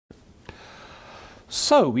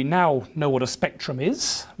So we now know what a spectrum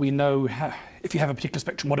is. We know if you have a particular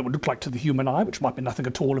spectrum, what it would look like to the human eye, which might be nothing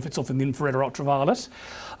at all if it's off in the infrared or ultraviolet.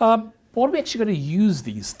 What are we actually going to use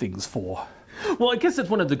these things for? Well, I guess that's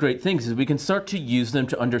one of the great things is we can start to use them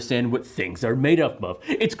to understand what things are made up of.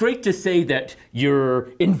 It's great to say that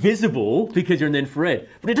you're invisible because you're in the infrared,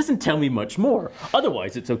 but it doesn't tell me much more.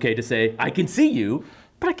 Otherwise, it's okay to say, I can see you,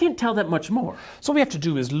 but I can't tell that much more. So what we have to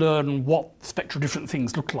do is learn what spectra of different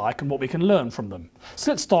things look like and what we can learn from them.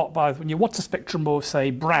 So let's start by, what's a spectrum of,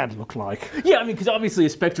 say, Brad look like? Yeah, I mean, because obviously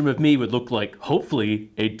a spectrum of me would look like,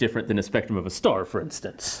 hopefully, different than a spectrum of a star, for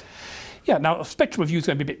instance. Yeah, now a spectrum of you is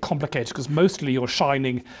going to be a bit complicated because mostly you're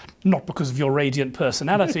shining not because of your radiant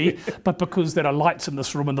personality, but because there are lights in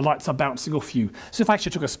this room and the lights are bouncing off you. So if I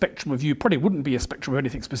actually took a spectrum of you, it probably wouldn't be a spectrum of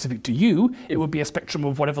anything specific to you, it would be a spectrum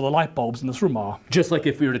of whatever the light bulbs in this room are. Just like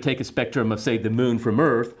if we were to take a spectrum of, say, the moon from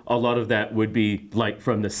Earth, a lot of that would be light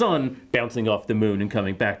from the sun bouncing off the moon and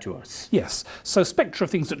coming back to us. Yes, so spectra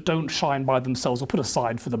of things that don't shine by themselves are put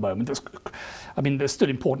aside for the moment. There's still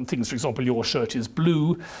important things. For example, your shirt is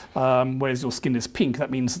blue, whereas your skin is pink.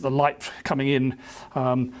 That means that the light coming in,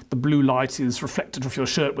 the blue light is reflected off your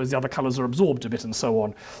shirt, whereas the other colours are absorbed a bit and so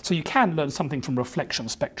on. So you can learn something from reflection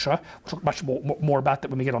spectra. We'll talk much more about that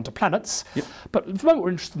when we get onto planets. Yep. But at the moment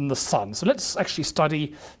we're interested in the sun. So let's actually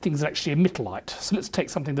study things that actually emit light. So let's take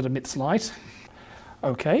something that emits light.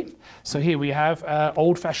 Okay, so here we have an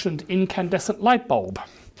old-fashioned incandescent light bulb.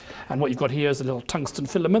 And what you've got here is a little tungsten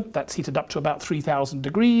filament that's heated up to about 3,000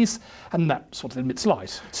 degrees, and that's what emits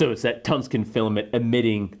light. So it's that tungsten filament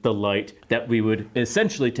emitting the light that we would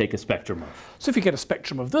essentially take a spectrum of. So if you get a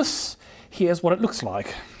spectrum of this, here's what it looks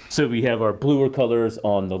like. So we have our bluer colors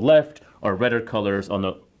on the left, our redder colors on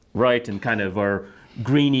the right, and kind of our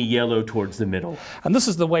greeny yellow towards the middle. And this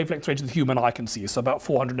is the wavelength range the human eye can see, so about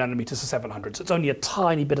 400 nanometers to 700. So it's only a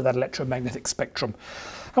tiny bit of that electromagnetic spectrum.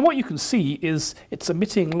 And what you can see is it's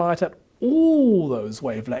emitting light at all those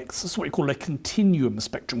wavelengths. This is what we call a continuum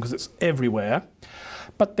spectrum because it's everywhere.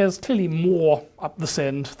 But there's clearly more up this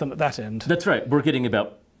end than at that end. That's right. We're getting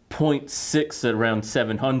about 0.6 at around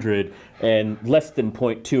 700 and less than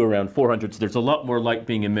 0.2 around 400. So there's a lot more light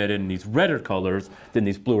being emitted in these redder colors than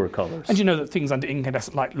these bluer colors. And you know that things under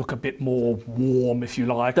incandescent light look a bit more warm, if you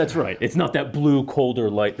like. That's right. It's not that blue, colder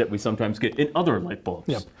light that we sometimes get in other light bulbs.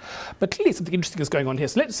 Yeah. But clearly something interesting is going on here.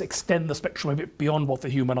 So let's extend the spectrum a bit beyond what the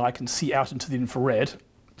human eye can see out into the infrared.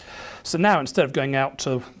 So now instead of going out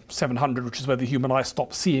to 700, which is where the human eye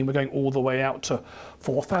stops seeing, we're going all the way out to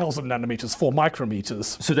 4,000 nanometers, 4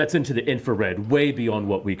 micrometers. So that's into the infrared, way beyond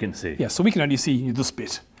what we can see. Yeah, so we can only see this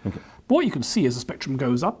bit. Okay. But what you can see is the spectrum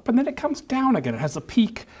goes up and then it comes down again. It has a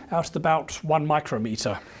peak out at about 1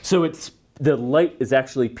 micrometer. So the light is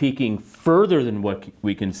actually peaking further than what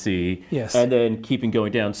we can see, yes, and then keeping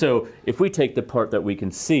going down. So if we take the part that we can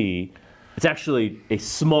see, it's actually a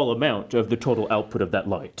small amount of the total output of that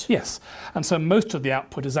light. Yes, and so most of the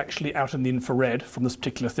output is actually out in the infrared from this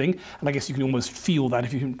particular thing, and I guess you can almost feel that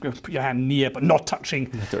if you can put your hand near but not touching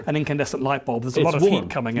an incandescent light bulb. There's a lot of heat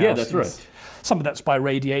coming out. Yeah, that's right. Some of that's by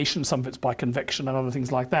radiation, some of it's by convection and other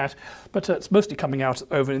things like that, but it's mostly coming out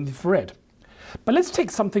over in the infrared. But let's take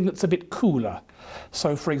something that's a bit cooler.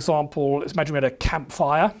 So for example, let's imagine we had a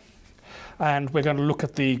campfire, and we're going to look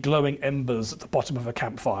at the glowing embers at the bottom of a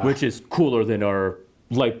campfire. Which is cooler than our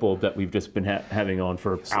light bulb that we've just been having on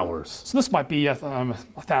for hours. So this might be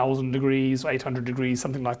 1,000 degrees, 800 degrees,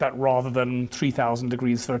 something like that, rather than 3,000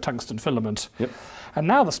 degrees for a tungsten filament. Yep. And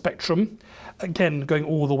now the spectrum, again going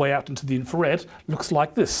all the way out into the infrared, looks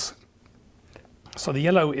like this. So the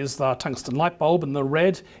yellow is the tungsten light bulb and the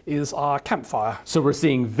red is our campfire. So we're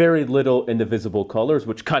seeing very little in the visible colors,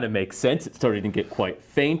 which kind of makes sense. It's starting to get quite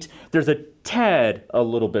faint. There's a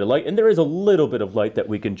little bit of light, and there is a little bit of light that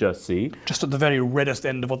we can just see. Just at the very reddest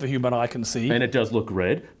end of what the human eye can see. And it does look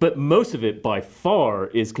red, but most of it by far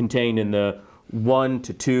is contained in the 1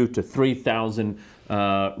 to 2 to 3,000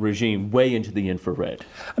 regime, way into the infrared.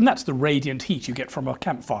 And that's the radiant heat you get from a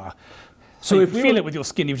campfire. So you feel it with your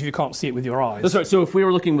skin even if you can't see it with your eyes. That's right. So if we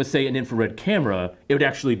were looking with, say, an infrared camera, it would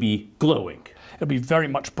actually be glowing. It would be very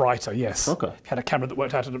much brighter, yes. Okay. If you had a camera that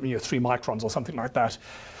worked out at 3 microns or something like that.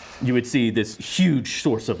 You would see this huge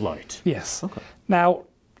source of light. Yes. Okay. Now,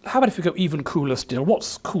 how about if we go even cooler still?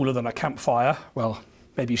 What's cooler than a campfire? Well,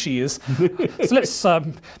 maybe she is. So let's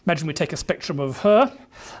imagine we take a spectrum of her.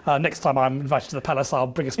 Next time I'm invited to the palace, I'll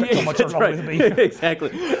bring a spectrometer along with me.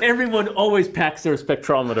 Exactly. Everyone always packs their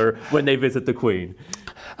spectrometer when they visit the Queen.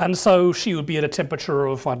 And so she would be at a temperature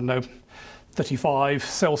of, 35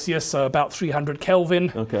 Celsius, so about 300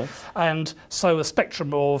 Kelvin. Okay. And so a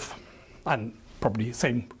spectrum of, and probably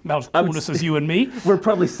same amount of coolness as you and me. We're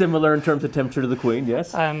probably similar in terms of temperature to the Queen,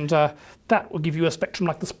 yes. And that will give you a spectrum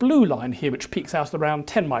like this blue line here, which peaks out at around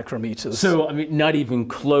 10 micrometers. So, I mean, not even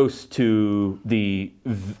close to the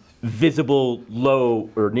visible low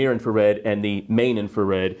or near infrared and the main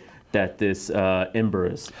infrared that this ember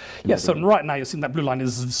is. Yes, so right now you're seeing that blue line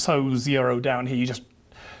is so zero down here, you just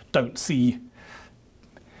don't see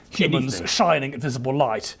humans shining at visible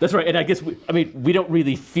light. That's right, and I guess, we don't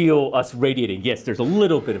really feel us radiating. Yes, there's a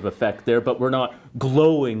little bit of effect there, but we're not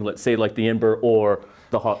glowing, let's say, like the ember or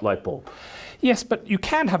the hot light bulb. Yes, but you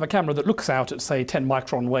can have a camera that looks out at, say, 10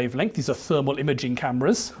 micron wavelength. These are thermal imaging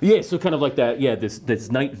cameras. Yeah, so kind of like that, yeah,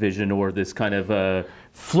 this night vision or this kind of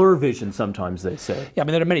FLIR vision, sometimes they say. Yeah, I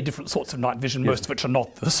mean, there are many different sorts of night vision, most of which are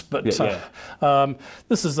not this, but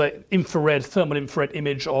this is an thermal infrared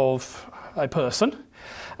image of a person.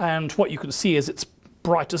 And what you can see is it's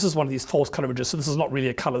bright. This is one of these false color images, so this is not really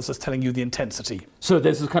a color, this is telling you the intensity. So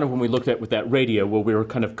this is kind of when we looked at with that radio, where we were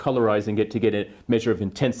kind of colorizing it to get a measure of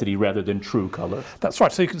intensity rather than true color. That's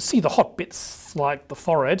right, so you can see the hot bits, like the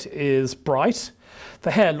forehead is bright. The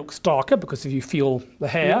hair looks darker because if you feel the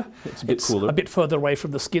hair, it's a bit cooler, a bit further away from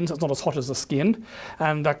the skin, so it's not as hot as the skin.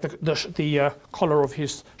 And like the collar of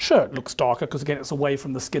his shirt looks darker because again it's away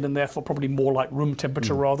from the skin and therefore probably more like room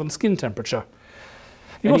temperature rather than skin temperature.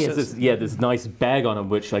 And he has this nice bag on him,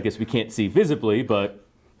 which I guess we can't see visibly, but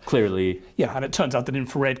clearly. Yeah, and it turns out that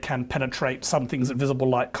infrared can penetrate some things that visible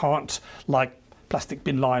light can't, like plastic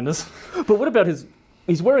bin liners. But what about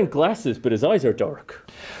he's wearing glasses, but his eyes are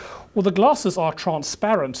dark. Well, the glasses are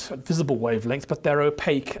transparent at visible wavelengths, but they're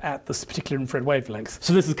opaque at this particular infrared wavelength.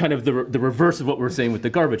 So this is kind of the reverse of what we're saying with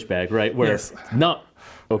the garbage bag, right? Where it's not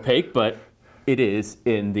opaque, but it is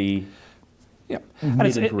in the and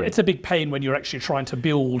it's a big pain when you're actually trying to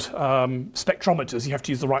build spectrometers. You have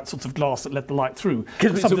to use the right sorts of glass that let the light through.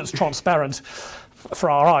 Something that's transparent for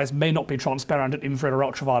our eyes may not be transparent at infrared or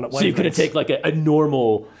ultraviolet wavelengths. So you couldn't take like a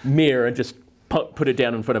normal mirror and just put it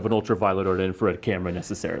down in front of an ultraviolet or an infrared camera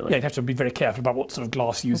necessarily. Yeah, you have to be very careful about what sort of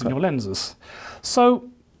glass you use in your lenses. So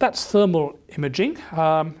that's thermal imaging.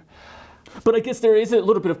 But I guess there is a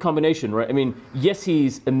little bit of combination, right? I mean, yes,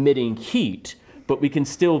 he's emitting heat, but we can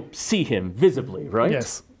still see him visibly, right?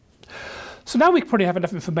 Yes. So now we probably have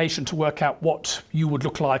enough information to work out what you would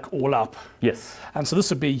look like all up. Yes. And so this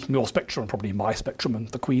would be your spectrum, probably my spectrum and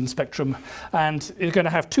the Queen spectrum. And it's going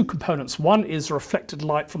to have two components. One is reflected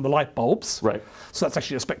light from the light bulbs. Right. So that's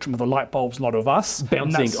actually a spectrum of the light bulbs, not of us.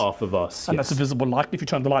 Bouncing off of us. And that's a visible light. If you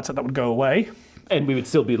turn the lights out, that would go away. And we would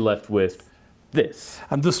still be left with this.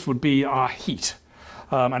 And this would be our heat.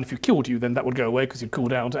 And if you killed you, then that would go away because you'd cool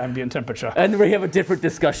down to ambient temperature. And we have a different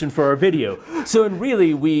discussion for our video. So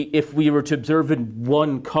really, if we were to observe in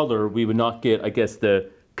one color, we would not get, I guess,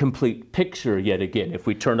 the complete picture yet again. If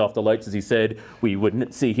we turned off the lights, as he said, we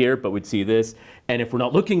wouldn't see here, but we'd see this. And if we're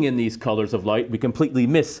not looking in these colors of light, we completely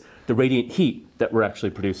miss the radiant heat that we're actually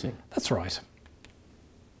producing. That's right.